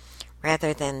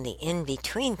 Rather than the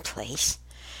in-between place,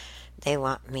 they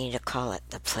want me to call it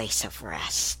the place of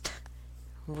rest.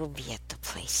 We'll be at the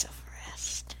place of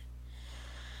rest.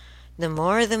 The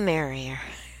more the merrier.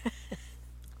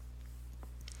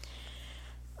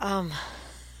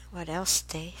 What else,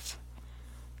 Dave?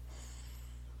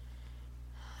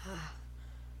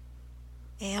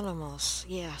 Animals,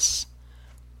 yes.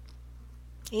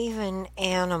 Even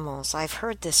animals. I've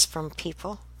heard this from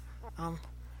people. I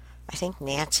think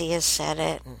Nancy has said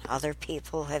it, and other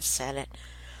people have said it.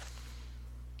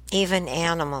 Even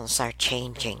animals are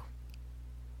changing.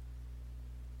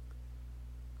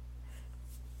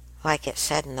 Like it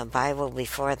said in the Bible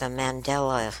before the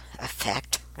Mandela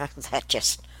effect. That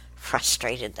just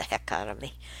frustrated the heck out of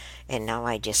me. And now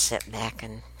I just sit back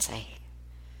and say,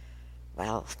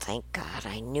 well, thank God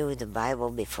I knew the Bible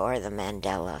before the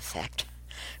Mandela effect.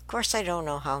 Of course, I don't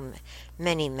know how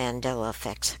many Mandela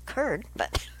effects occurred,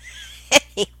 but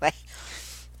anyway,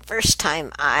 first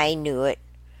time I knew it,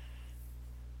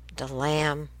 the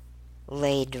lamb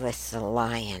laid with the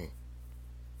lion.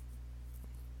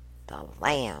 The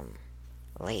lamb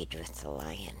laid with the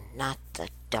lion, not the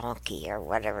donkey or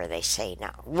whatever they say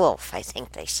now. Wolf, I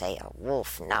think they say a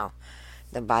wolf now.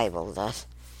 The Bible does.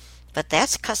 But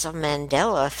that's because a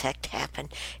Mandela effect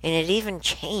happened, and it even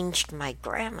changed my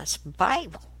grandma's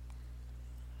Bible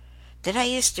that I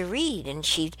used to read. And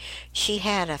she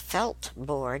had a felt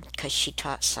board because she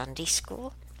taught Sunday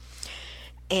school.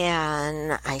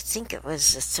 And I think it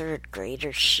was the third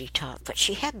graders she taught. But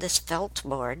she had this felt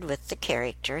board with the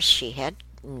characters she had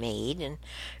made and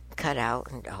cut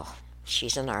out. And oh,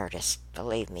 she's an artist,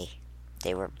 believe me.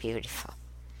 They were beautiful.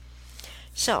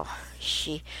 So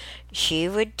she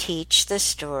would teach the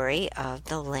story of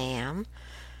the lamb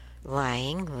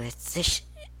lying with the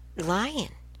lion.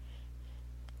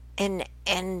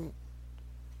 And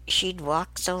she'd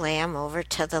walk the lamb over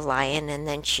to the lion, and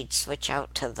then she'd switch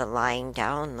out to the lying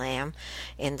down lamb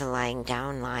and the lying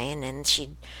down lion, and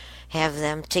she'd have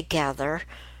them together.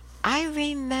 I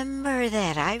remember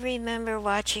that. I remember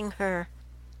watching her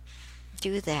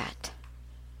do that.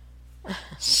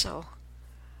 So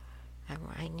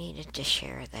I needed to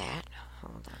share that.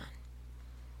 Hold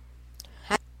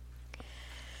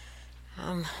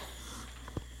on.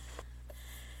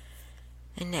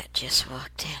 Annette just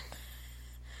walked in.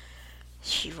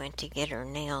 She went to get her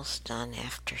nails done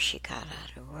after she got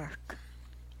out of work.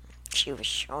 She was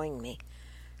showing me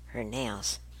her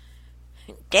nails.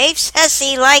 Dave says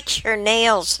he likes your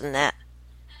nails, Annette.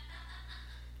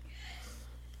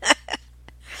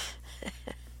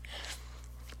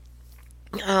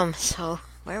 So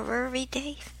where were we,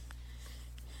 Dave?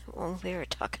 Well, we were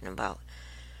talking about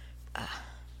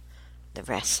the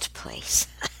rest place.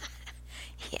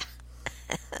 Yeah.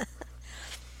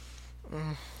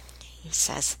 He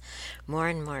says more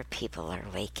and more people are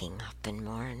waking up, and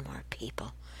more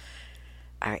people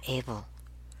are able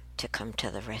to come to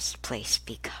the rest place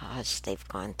because they've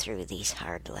gone through these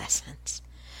hard lessons.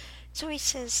 So he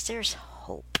says there's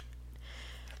hope.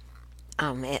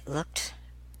 It looked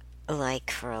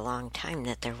like for a long time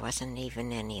that there wasn't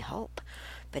even any hope,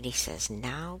 but he says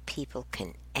now people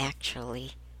can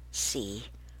actually see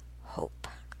hope,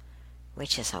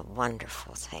 which is a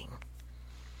wonderful thing.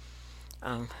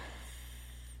 I'm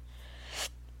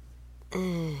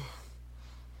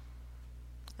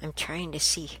trying to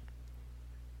see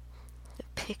the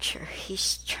picture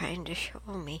he's trying to show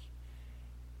me.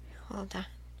 Hold on.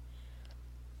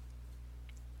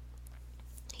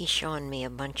 He's showing me a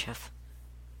bunch of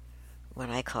what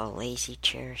I call lazy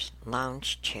chairs,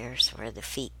 lounge chairs, where the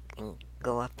feet can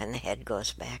go up and the head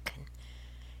goes back. And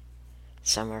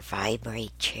some are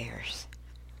vibrate chairs.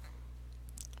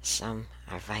 Some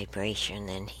are vibration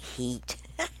and heat.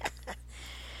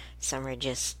 Some are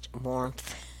just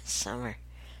warmth. Some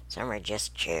are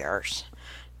just chairs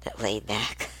that lay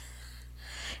back.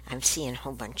 I'm seeing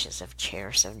whole bunches of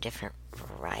chairs of different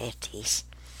varieties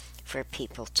for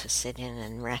people to sit in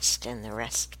and rest in the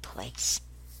rest place.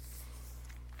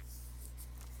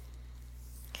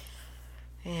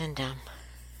 And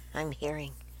I'm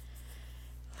hearing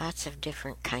lots of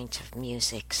different kinds of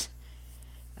musics.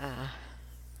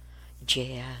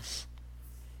 Jazz,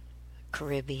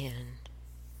 Caribbean,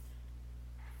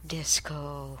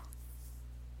 disco,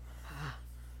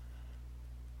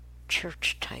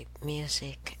 church type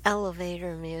music,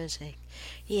 elevator music.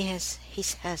 He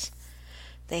says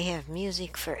they have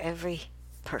music for every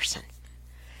person.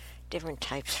 Different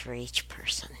types for each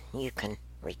person. You can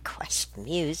request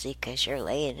music as you're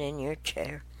laying in your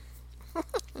chair.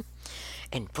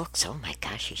 And books, oh my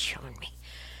gosh, he's showing me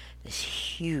this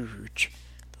huge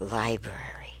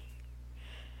library.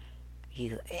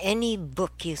 Any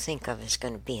book you think of is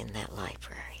going to be in that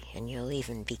library, and you'll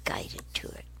even be guided to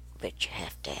it, but you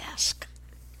have to ask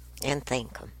and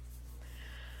thank them.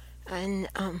 And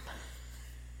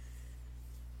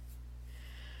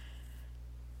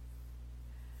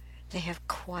they have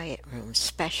quiet rooms,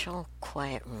 special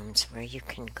quiet rooms where you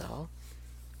can go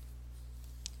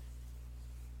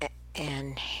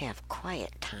and have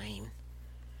quiet time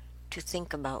to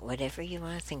think about whatever you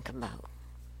want to think about,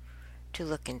 to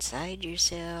look inside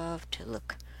yourself, to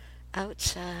look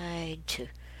outside, to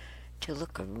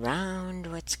look around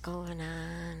what's going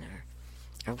on,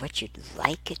 or what you'd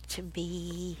like it to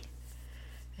be.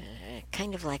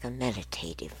 Kind of like a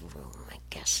meditative room, I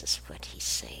guess is what he's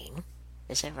saying.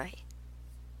 Is that right?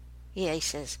 Yeah, he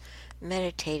says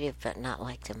meditative, but not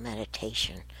like the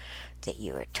meditation that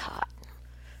you were taught.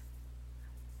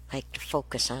 Like to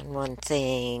focus on one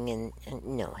thing, and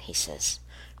no, he says,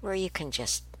 where you can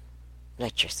just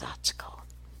let your thoughts go.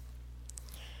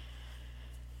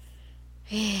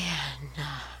 And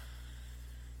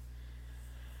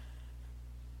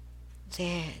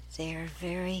they're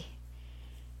very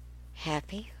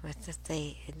happy with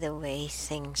the way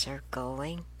things are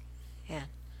going. And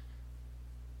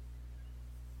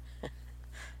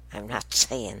I'm not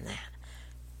saying that.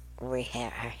 We are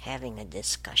having a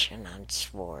discussion on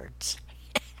swords.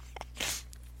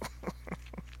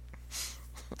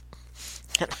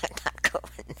 And I'm not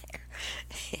going there.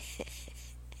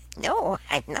 No,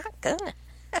 I'm not gonna.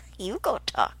 You go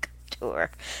talk to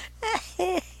her.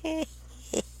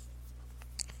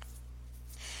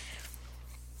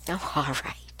 Oh, all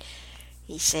right.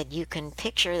 He said you can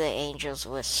picture the angels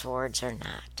with swords or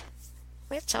not.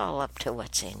 It's all up to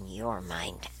what's in your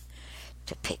mind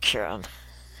to picture them.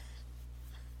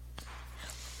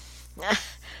 I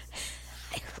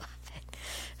love it.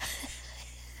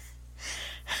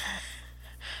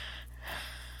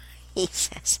 He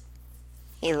says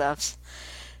he loves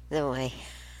the way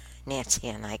Nancy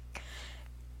and I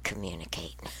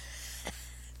communicate.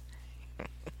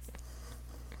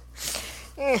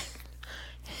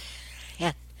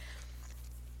 Yeah,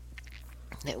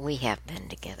 that we have been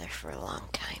together for a long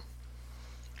time.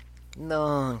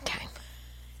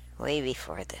 Way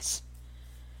before this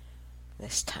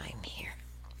time here.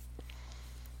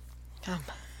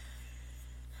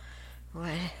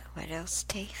 What else,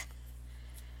 Dave?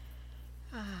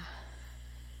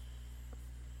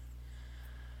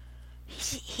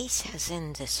 He says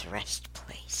in this rest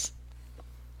place,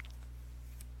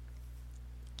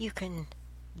 you can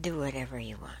do whatever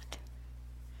you want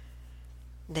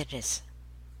that is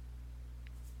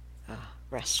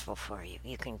restful for you.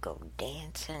 You can go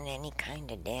dancing, any kind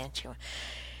of dance you want.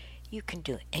 You can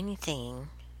do anything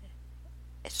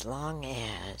as long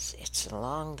as it's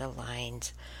along the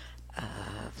lines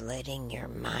of letting your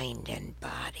mind and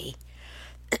body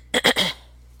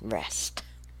rest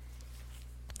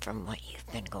from what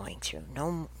you've been going through.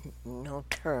 No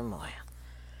turmoil,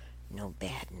 no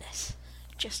badness,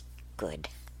 just good.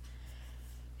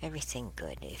 Everything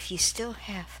good. If you still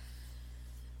have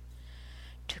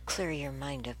to clear your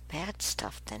mind of bad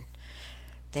stuff,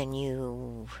 then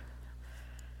you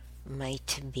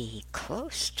might be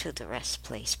close to the rest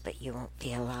place, but you won't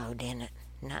be allowed in it,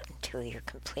 not until you're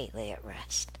completely at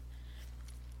rest,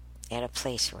 at a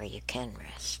place where you can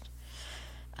rest,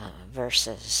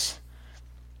 versus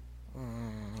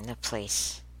the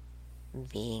place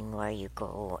being where you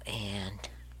go and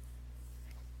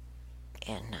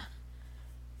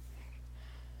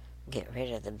get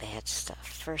rid of the bad stuff.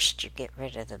 First you get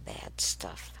rid of the bad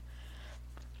stuff,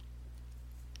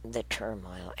 the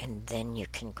turmoil, and then you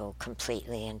can go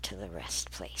completely into the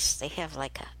rest place. They have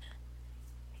like a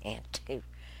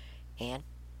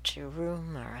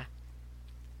anteroom, or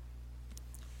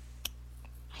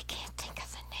I can't think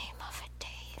of the name of it,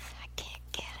 Dave. I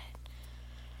can't get it.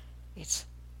 It's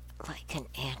like an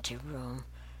anteroom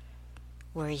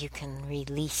where you can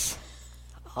release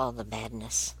all the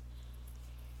badness.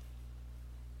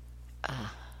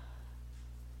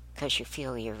 Because you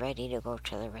feel you're ready to go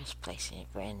to the rest place.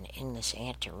 And in this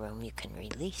anteroom, you can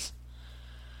release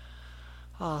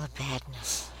all the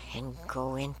badness and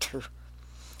go into,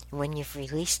 when you've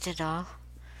released it all,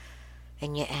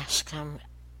 and you ask them,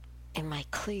 am I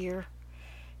clear?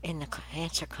 And the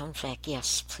answer comes back,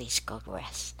 yes, please go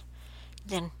rest.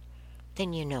 Then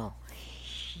you know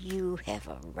you have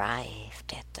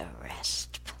arrived at the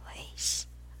rest place.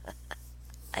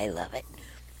 I love it.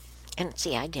 And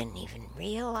see, I didn't even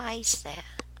realize that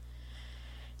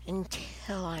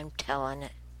until I'm telling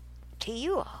it to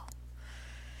you all.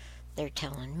 They're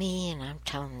telling me and I'm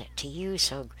telling it to you,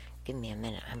 so give me a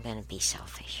minute. I'm going to be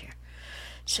selfish here.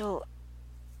 So,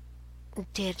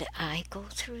 did I go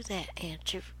through that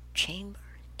antechamber?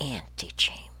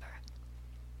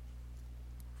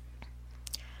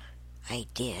 I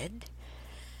did.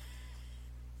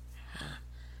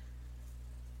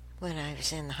 When I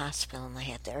was in the hospital and I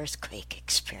had the earthquake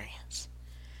experience.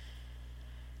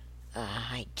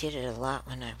 I did it a lot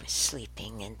when I was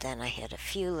sleeping, and then I had a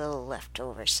few little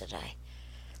leftovers that I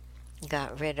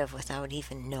got rid of without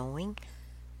even knowing.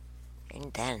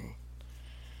 And then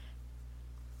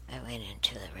I went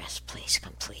into the rest place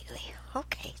completely.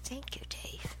 Okay, thank you,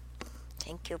 Dave.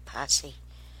 Thank you, Posse.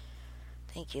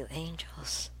 Thank you,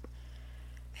 angels.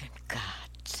 And God,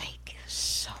 thank you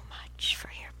so much for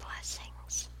your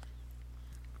blessings.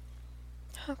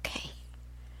 Okay.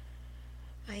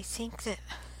 I think that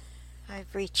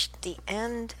I've reached the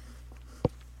end.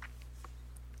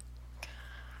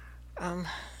 A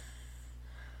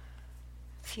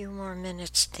few more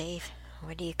minutes, Dave.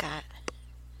 What do you got?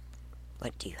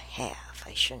 What do you have?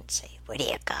 I shouldn't say, what do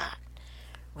you got?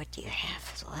 What do you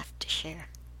have left to share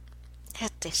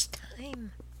at this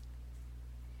time?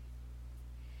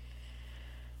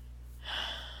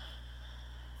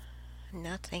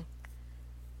 Nothing.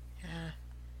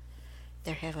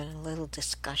 They're having a little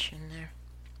discussion there.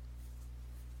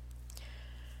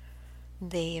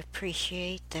 They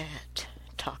appreciate that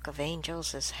talk of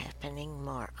angels is happening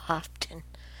more often.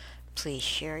 Please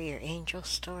share your angel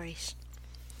stories.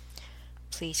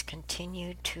 Please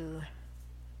continue to,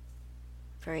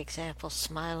 for example,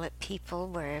 smile at people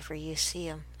wherever you see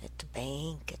them, at the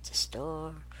bank, at the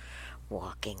store,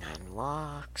 walking on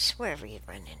walks, wherever you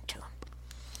run into them.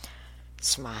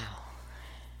 Smile.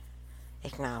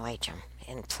 Acknowledge them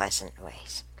in pleasant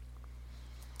ways.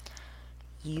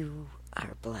 You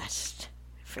are blessed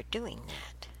for doing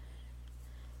that.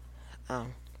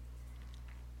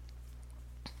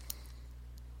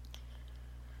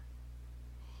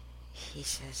 He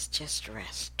says, just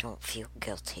rest. Don't feel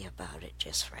guilty about it.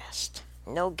 Just rest.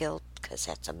 No guilt, because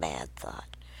that's a bad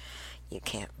thought. You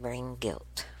can't bring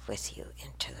guilt with you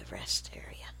into the rest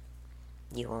area.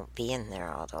 You won't be in there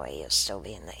all the way. You'll still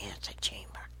be in the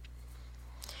antechamber.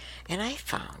 And I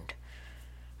found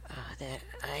that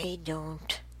I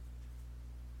don't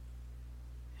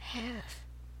have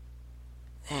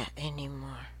that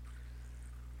anymore.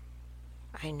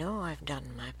 I know I've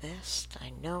done my best.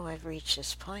 I know I've reached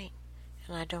this point,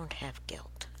 and I don't have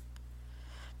guilt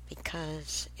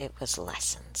because it was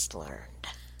lessons learned.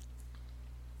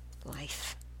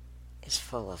 Life is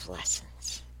full of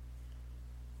lessons.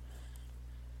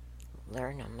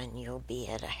 Learn them and you'll be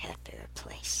at a happier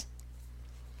place.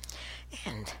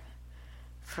 And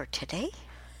for today,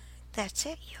 that's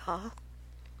it, y'all.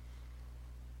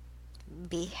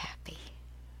 Be happy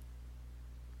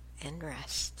and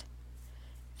rest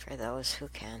for those who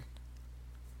can.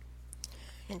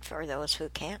 And for those who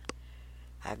can't,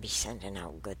 I'll be sending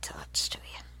out good thoughts to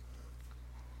you.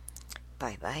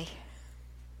 Bye-bye.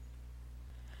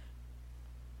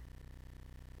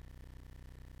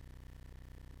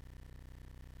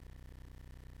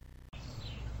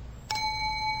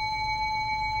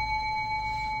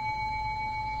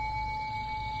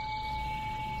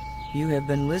 You have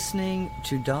been listening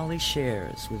to Dolly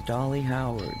Shares with Dolly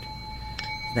Howard.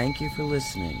 Thank you for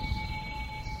listening.